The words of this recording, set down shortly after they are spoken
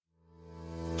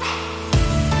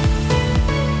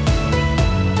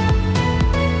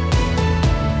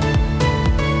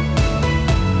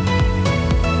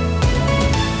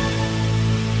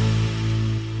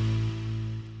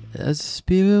As the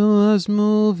Spirit was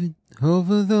moving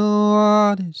over the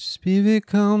waters, Spirit,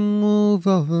 come move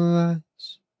over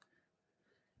us.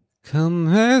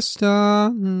 Come rest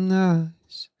on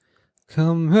us.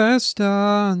 Come rest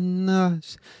on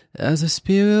us. As the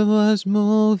Spirit was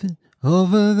moving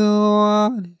over the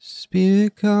waters,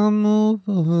 Spirit, come move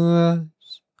over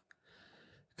us.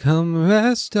 Come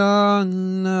rest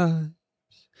on us.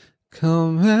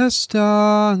 Come rest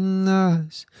on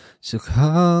us. So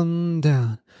calm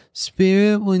down.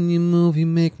 Spirit, when you move, you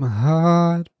make my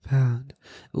heart pound.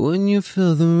 When you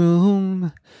fill the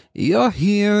room, you're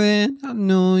here and I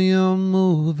know you're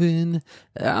moving.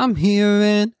 I'm here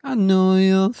and I know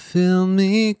you'll feel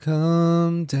me.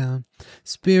 Calm down.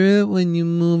 Spirit, when you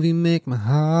move, you make my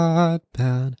heart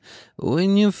pound.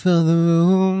 When you fill the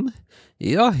room,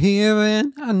 you're here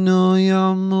and I know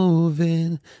you're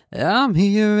moving. I'm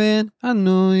here and I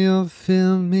know you'll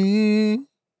feel me.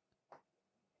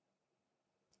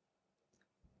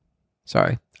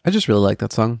 Sorry, I just really like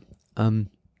that song. And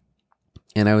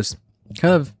I was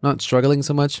kind of not struggling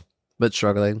so much, but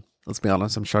struggling. Let's be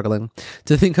honest, I'm struggling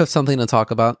to think of something to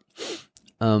talk about.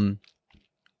 I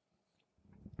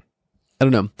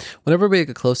don't know. Whenever we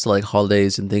get close to like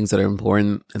holidays and things that are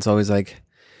important, it's always like,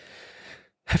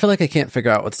 I feel like I can't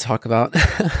figure out what to talk about.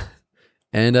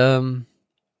 And I don't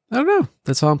know.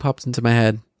 That song popped into my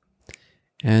head.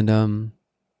 And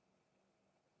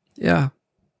yeah.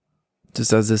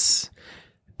 Just as this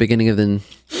beginning of the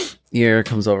year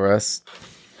comes over us,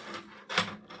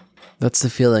 that's the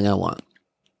feeling I want.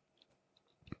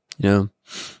 You know,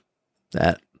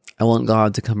 that I want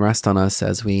God to come rest on us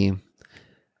as we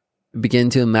begin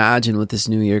to imagine what this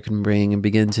new year can bring and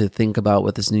begin to think about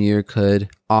what this new year could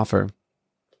offer.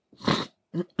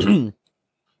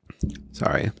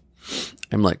 Sorry,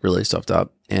 I'm like really stuffed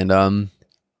up and I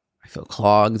feel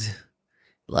clogged,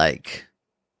 like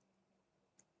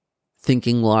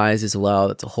thinking wise as well.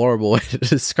 That's a horrible way to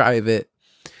describe it.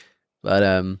 But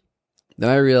then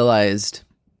I realized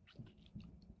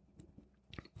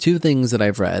two things that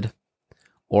I've read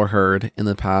or heard in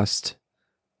the past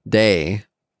day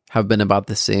have been about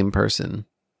the same person.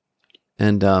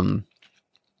 And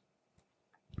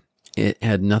it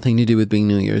had nothing to do with being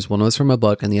New Year's. One was from a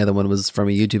book and the other one was from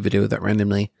a YouTube video that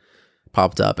randomly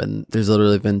popped up. And there's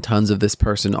literally been tons of this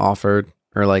person offered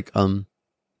or like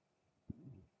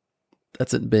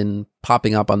that's been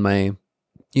popping up on my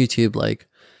YouTube, like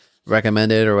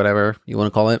recommended or whatever you want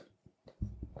to call it.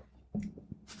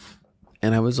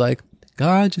 And I was like,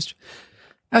 God, just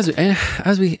as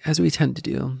we tend to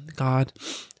do, God,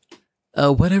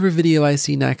 whatever video I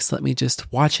see next, let me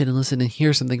just watch it and listen and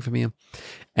hear something from you.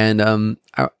 And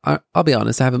I'll be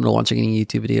honest, I haven't been watching any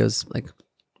YouTube videos like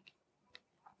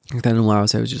that in a while.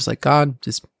 So I was just like, God,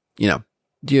 just do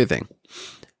your thing.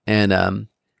 And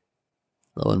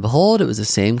lo and behold, it was the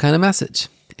same kind of message.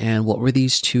 And what were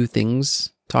these two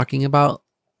things talking about?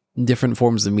 Different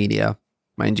forms of media,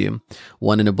 mind you.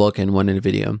 One in a book and one in a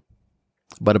video.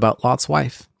 But about Lot's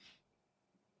wife.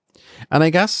 And I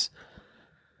guess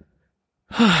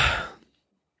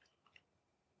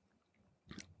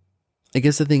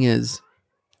the thing is,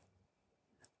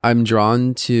 I'm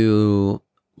drawn to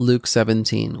Luke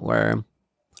 17, where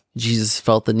Jesus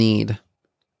felt the need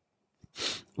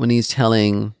when he's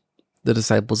telling the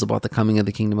disciples about the coming of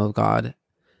the kingdom of God,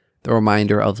 the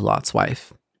reminder of Lot's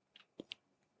wife.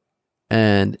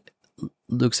 And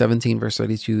Luke 17, verse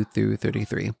 32 through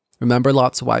 33. Remember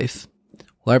Lot's wife.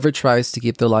 Whoever tries to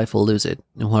keep their life will lose it,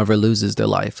 and whoever loses their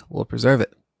life will preserve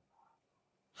it.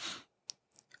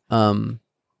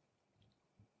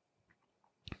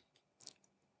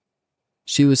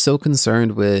 She was so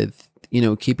concerned with,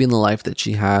 keeping the life that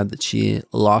she had, that she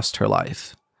lost her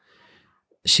life.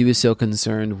 She was so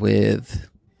concerned with,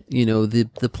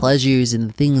 the pleasures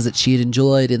and things that she had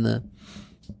enjoyed and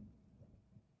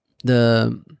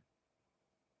the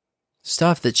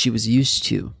stuff that she was used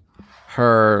to.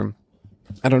 Her,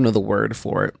 I don't know the word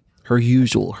for it, her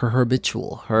usual, her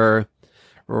habitual, her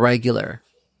regular.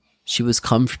 She was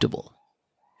comfortable.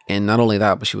 And not only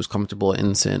that, but she was comfortable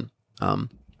in sin. But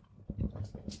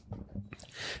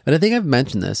I think I've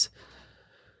mentioned this.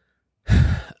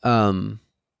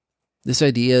 This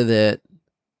idea that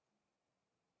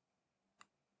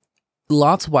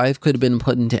Lot's wife could have been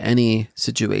put into any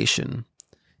situation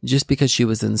just because she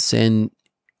was in sin.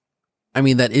 I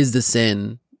mean, that is the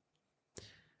sin.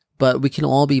 But we can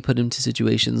all be put into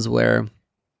situations where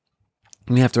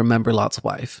we have to remember Lot's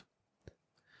wife.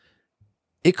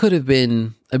 It could have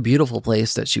been a beautiful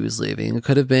place that she was leaving. It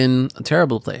could have been a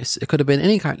terrible place. It could have been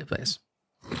any kind of place.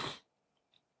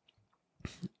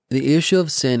 The issue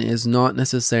of sin is not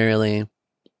necessarily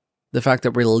the fact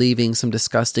that we're leaving some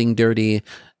disgusting, dirty,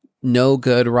 no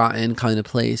good, rotten kind of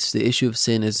place. The issue of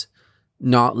sin is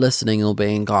not listening,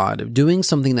 obeying God, doing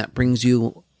something that brings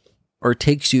you or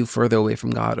takes you further away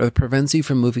from God or prevents you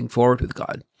from moving forward with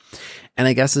God. And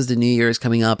I guess as the new year is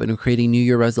coming up and we're creating new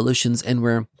year resolutions and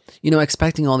we're,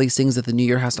 expecting all these things that the new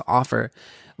year has to offer,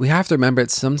 we have to remember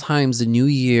that sometimes the new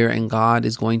year and God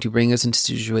is going to bring us into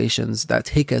situations that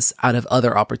take us out of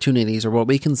other opportunities or what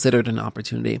we considered an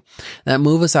opportunity, that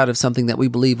move us out of something that we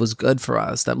believe was good for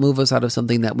us, that move us out of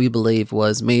something that we believe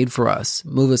was made for us,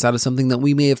 move us out of something that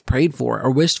we may have prayed for or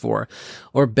wished for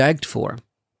or begged for,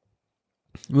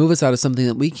 move us out of something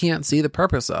that we can't see the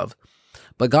purpose of.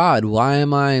 But God, why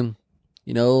am I,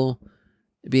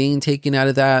 being taken out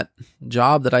of that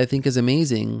job that I think is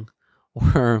amazing?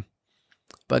 Or,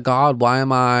 but God, why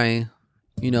am I,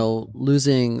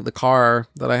 losing the car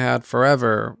that I had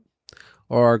forever?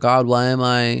 Or God, why am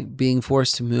I being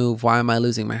forced to move? Why am I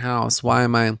losing my house? Why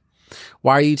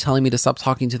are you telling me to stop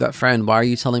talking to that friend? Why are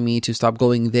you telling me to stop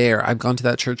going there? I've gone to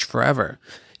that church forever.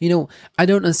 I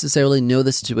don't necessarily know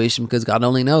the situation because God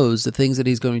only knows the things that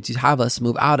he's going to have us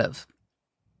move out of.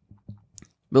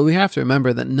 But we have to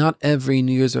remember that not every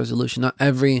New Year's resolution, not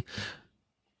every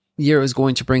year is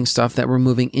going to bring stuff that we're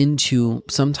moving into.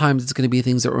 Sometimes it's going to be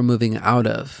things that we're moving out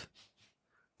of.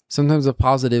 Sometimes the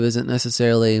positive isn't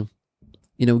necessarily,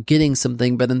 getting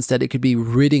something, but instead it could be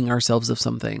ridding ourselves of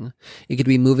something. It could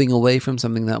be moving away from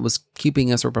something that was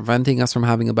keeping us or preventing us from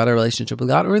having a better relationship with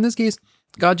God. Or in this case,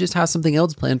 God just has something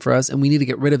else planned for us and we need to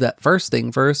get rid of that first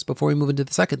thing first before we move into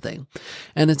the second thing.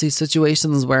 And it's these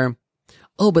situations where,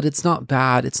 oh, but it's not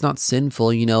bad. It's not sinful.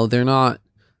 They're not,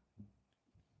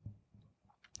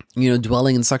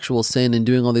 dwelling in sexual sin and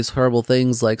doing all these horrible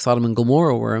things like Sodom and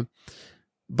Gomorrah were.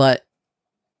 But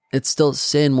it's still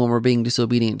sin when we're being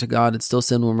disobedient to God. It's still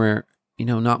sin when we're,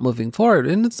 not moving forward.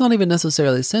 And it's not even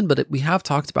necessarily sin, but we have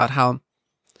talked about how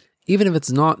even if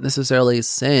it's not necessarily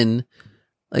sin,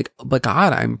 but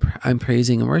God, I'm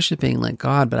praising and worshiping like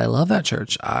God, but I love that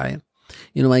church. I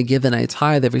give and I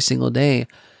tithe every single day.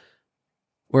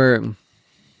 We're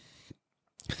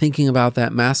thinking about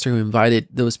that master who invited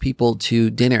those people to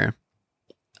dinner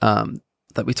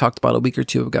that we talked about a week or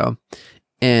two ago.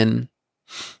 And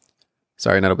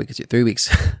sorry, not a week or two, 3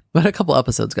 weeks, but a couple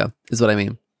episodes ago is what I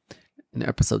mean in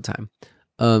episode time,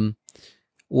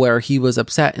 where he was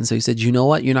upset. And so he said, you know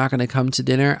what? You're not going to come to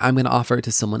dinner. I'm going to offer it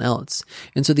to someone else.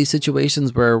 And so these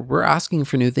situations where we're asking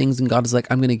for new things and God is like,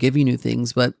 I'm going to give you new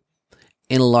things. But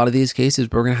in a lot of these cases,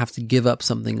 we're going to have to give up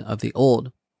something of the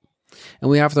old. And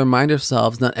we have to remind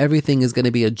ourselves not everything is going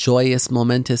to be a joyous,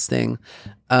 momentous thing.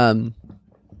 It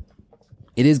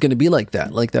is going to be like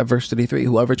that verse 33.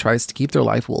 Whoever tries to keep their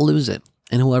life will lose it,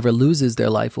 and whoever loses their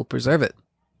life will preserve it.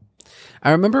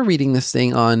 I remember reading this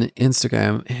thing on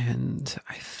Instagram, and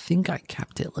I think I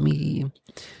kept it.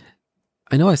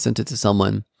 I know I sent it to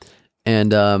someone,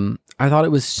 and I thought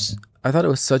it was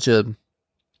such a.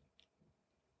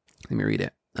 Let me read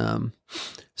it.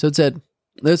 So it said,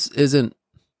 this isn't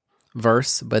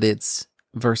verse, but it's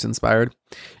verse inspired.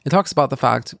 It talks about the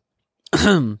fact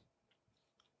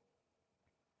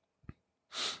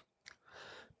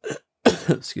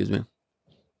excuse me.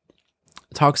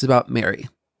 It talks about Mary,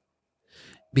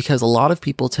 because a lot of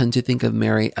people tend to think of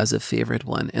Mary as a favored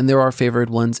one, and there are favored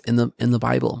ones in the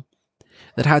Bible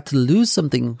that had to lose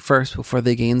something first before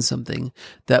they gained something,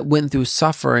 that went through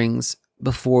sufferings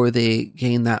before they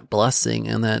gained that blessing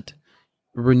and that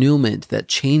renewment, that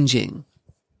changing.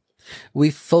 We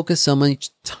focus so many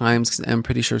times, I'm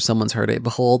pretty sure someone's heard it,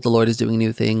 behold, the Lord is doing a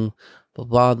new thing, blah,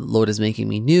 blah, the Lord is making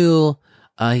me new,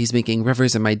 he's making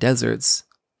rivers in my deserts.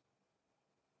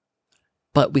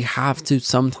 But we have to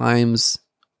sometimes,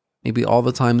 maybe all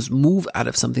the times, move out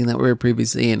of something that we were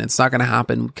previously in. It's not going to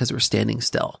happen because we're standing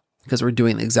still, because we're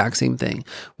doing the exact same thing.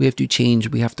 We have to change,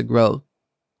 we have to grow.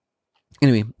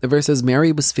 Anyway, the verse says,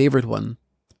 Mary was favored one,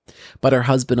 but her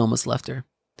husband almost left her.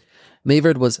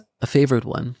 Mary was a favored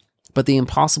one, but the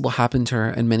impossible happened to her,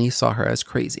 and many saw her as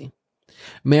crazy.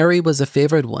 Mary was a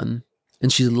favored one,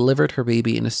 and she delivered her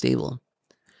baby in a stable.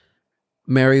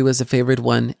 Mary was a favored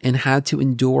one and had to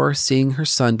endure seeing her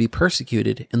son be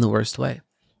persecuted in the worst way.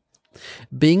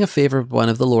 Being a favored one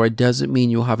of the Lord doesn't mean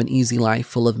you'll have an easy life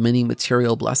full of many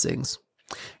material blessings.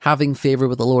 Having favor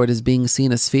with the Lord is being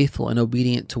seen as faithful and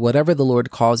obedient to whatever the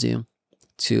Lord calls you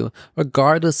to,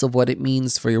 regardless of what it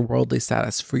means for your worldly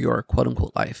status, for your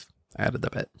quote-unquote life. I added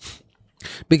that bit.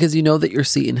 Because you know that your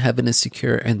seat in heaven is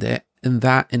secure, and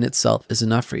that in itself is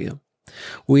enough for you.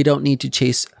 We don't need to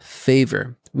chase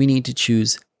favor. We need to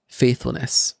choose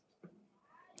faithfulness.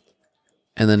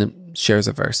 And then shares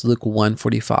a verse, Luke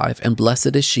 1:45, and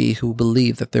blessed is she who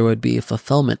believed that there would be a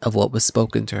fulfillment of what was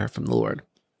spoken to her from the Lord.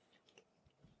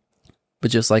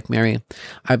 But just like Mary,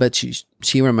 I bet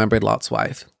she remembered Lot's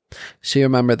wife. She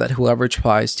remembered that whoever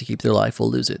tries to keep their life will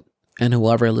lose it, and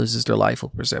whoever loses their life will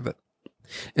preserve it.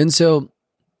 And so,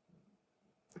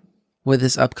 with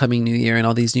this upcoming new year and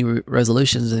all these new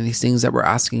resolutions and these things that we're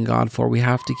asking God for, we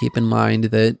have to keep in mind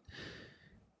that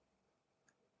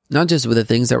not just with the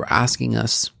things that we're asking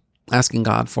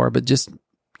God for, but just,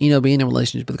 being in a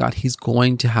relationship with God, He's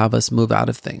going to have us move out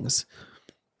of things.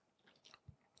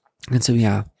 And so,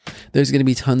 there's going to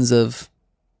be tons of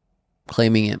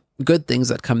claiming it, good things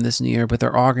that come this new year, but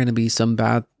there are going to be some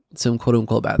quote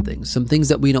unquote bad things, some things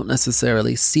that we don't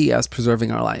necessarily see as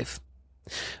preserving our life,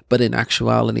 but in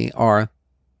actuality are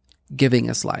giving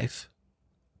us life.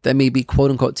 That may be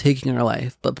quote unquote taking our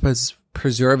life, but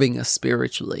preserving us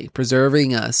spiritually,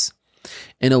 preserving us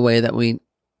in a way that we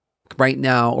right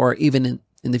now, or even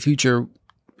in the future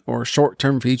or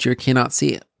short-term future, cannot see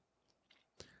it.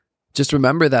 Just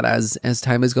remember that as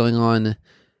time is going on,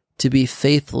 to be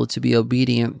faithful, to be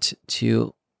obedient,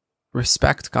 to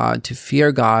respect God, to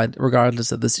fear God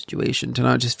regardless of the situation, to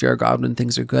not just fear God when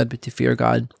things are good, but to fear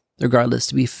God regardless,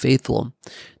 to be faithful,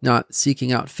 not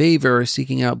seeking out favor or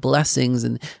seeking out blessings.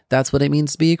 And that's what it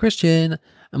means to be a Christian.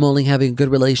 I'm only having a good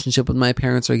relationship with my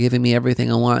parents, or giving me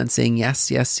everything I want and saying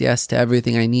yes, yes, yes to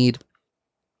everything I need.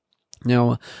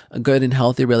 A good and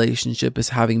healthy relationship is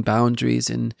having boundaries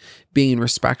and being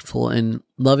respectful and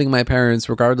loving my parents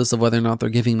regardless of whether or not they're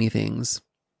giving me things.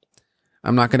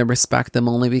 I'm not going to respect them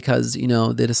only because,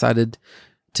 they decided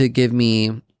to give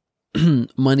me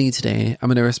money today. I'm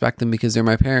going to respect them because they're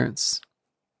my parents.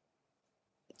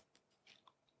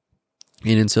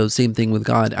 And so same thing with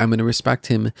God. I'm going to respect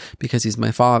Him because He's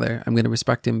my Father. I'm going to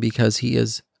respect Him because He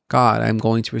is God. I'm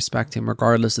going to respect Him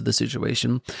regardless of the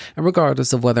situation and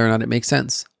regardless of whether or not it makes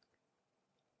sense.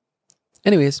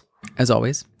 Anyways, as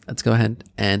always, let's go ahead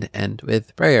and end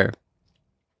with prayer.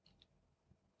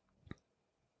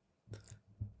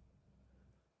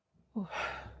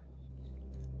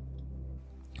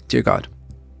 Dear God,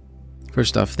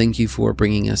 first off, thank you for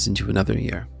bringing us into another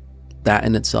year. That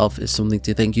in itself is something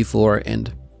to thank you for,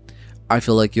 and I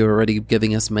feel like you're already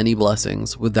giving us many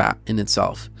blessings with that in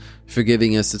itself. For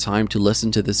giving us the time to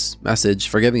listen to this message,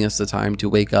 for giving us the time to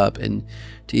wake up and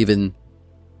to even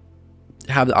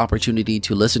have the opportunity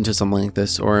to listen to something like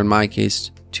this, or in my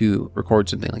case, to record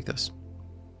something like this.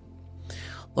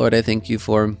 Lord, I thank you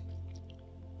for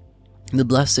the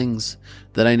blessings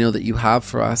that I know that you have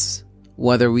for us,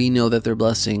 whether we know that they're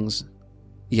blessings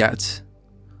yet,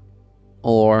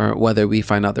 or whether we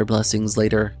find out they're blessings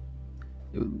later,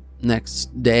 next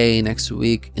day, next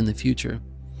week, in the future.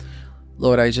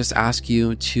 Lord, I just ask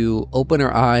you to open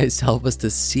our eyes, to help us to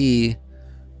see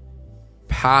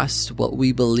past what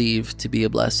we believe to be a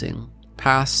blessing,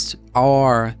 past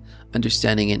our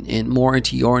understanding and more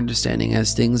into your understanding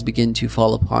as things begin to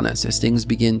fall upon us, as things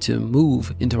begin to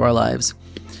move into our lives,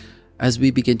 as we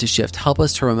begin to shift. Help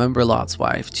us to remember Lot's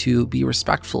wife, to be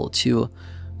respectful, to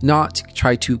not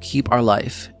try to keep our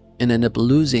life and end up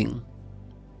losing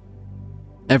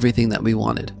everything that we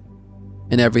wanted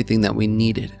and everything that we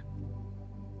needed.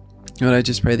 Lord, I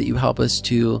just pray that you help us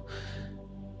to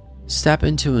step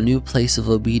into a new place of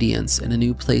obedience and a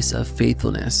new place of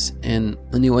faithfulness and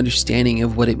a new understanding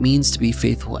of what it means to be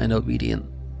faithful and obedient,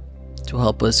 to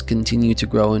help us continue to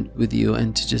grow with you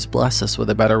and to just bless us with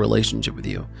a better relationship with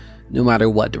you, no matter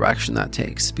what direction that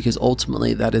takes, because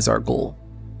ultimately that is our goal.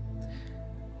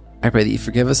 I pray that you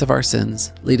forgive us of our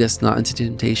sins, lead us not into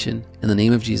temptation. In the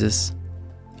name of Jesus,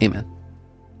 amen.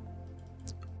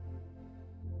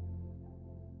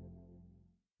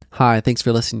 Hi, thanks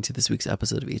for listening to this week's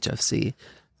episode of HFC.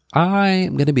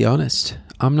 I'm going to be honest,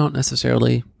 I'm not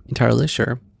necessarily entirely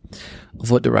sure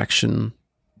of what direction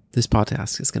this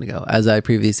podcast is going to go. As I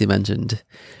previously mentioned,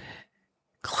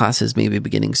 classes may be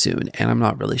beginning soon, and I'm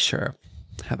not really sure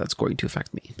how that's going to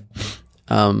affect me.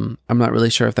 I'm not really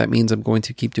sure if that means I'm going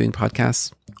to keep doing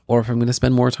podcasts or if I'm going to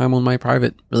spend more time on my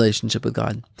private relationship with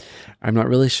God. I'm not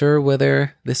really sure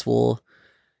whether this will,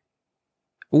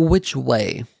 which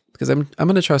way, because I'm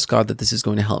going to trust God that this is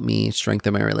going to help me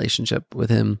strengthen my relationship with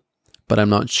Him, but I'm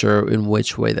not sure in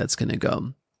which way that's going to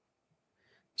go.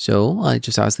 So I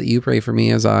just ask that you pray for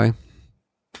me as I,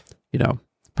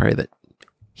 pray that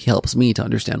He helps me to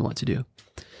understand what to do.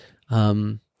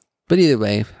 But either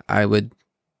way, I would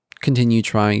continue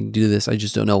trying to do this. I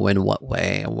just don't know in what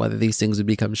way, and whether these things would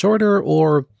become shorter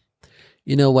or,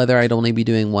 whether I'd only be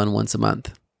doing one once a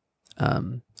month.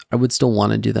 I would still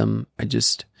want to do them. I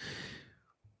just,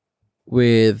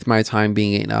 with my time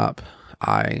being eaten up,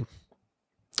 I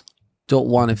don't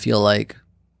want to feel like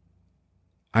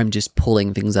I'm just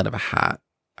pulling things out of a hat.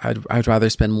 I'd rather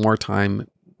spend more time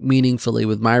meaningfully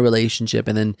with my relationship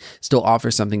and then still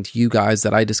offer something to you guys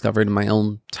that I discovered in my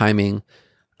own timing,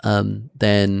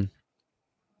 than,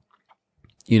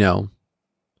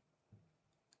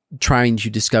 trying to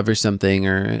discover something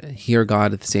or hear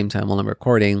God at the same time while I'm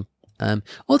recording.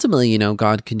 Ultimately,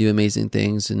 God can do amazing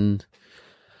things, and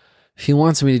if he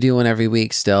wants me to do one every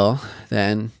week still,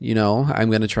 then, I'm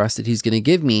going to trust that he's going to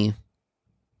give me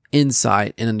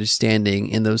insight and understanding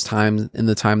in those times, in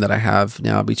the time that I have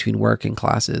now between work and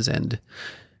classes and,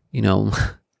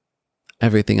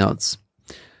 everything else.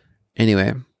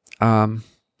 Anyway,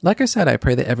 like I said, I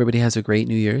pray that everybody has a great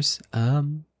New Year's.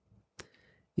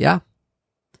 Yeah.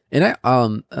 And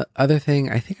other thing,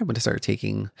 I think I'm going to start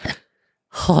taking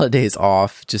holidays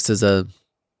off just as a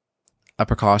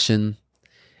precaution.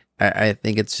 I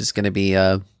think it's just going to be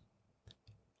a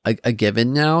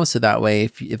given now. So that way,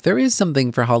 if there is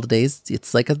something for holidays,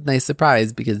 it's like a nice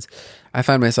surprise, because I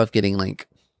find myself getting like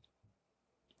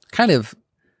kind of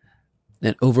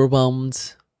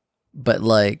overwhelmed, but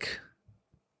like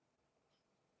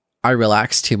I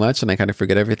relax too much and I kind of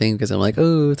forget everything because I'm like,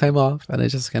 oh, time off, and I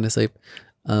just kind of sleep.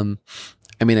 I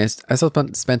still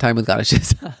spend time with God.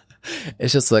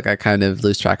 It's just like I kind of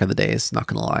lose track of the days, not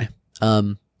gonna lie.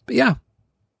 But yeah,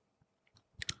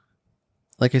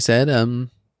 like I said,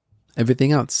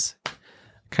 everything else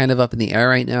kind of up in the air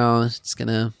right now. It's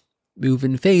gonna move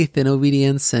in faith and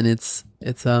obedience, and it's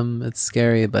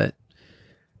scary, but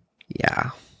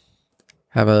yeah.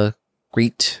 Have a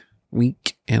great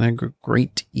week and a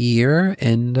great year,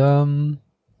 and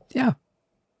yeah.